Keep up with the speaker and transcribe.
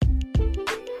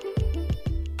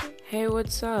Hey,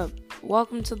 what's up?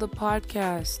 Welcome to the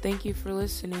podcast. Thank you for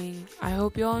listening. I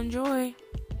hope y'all enjoy.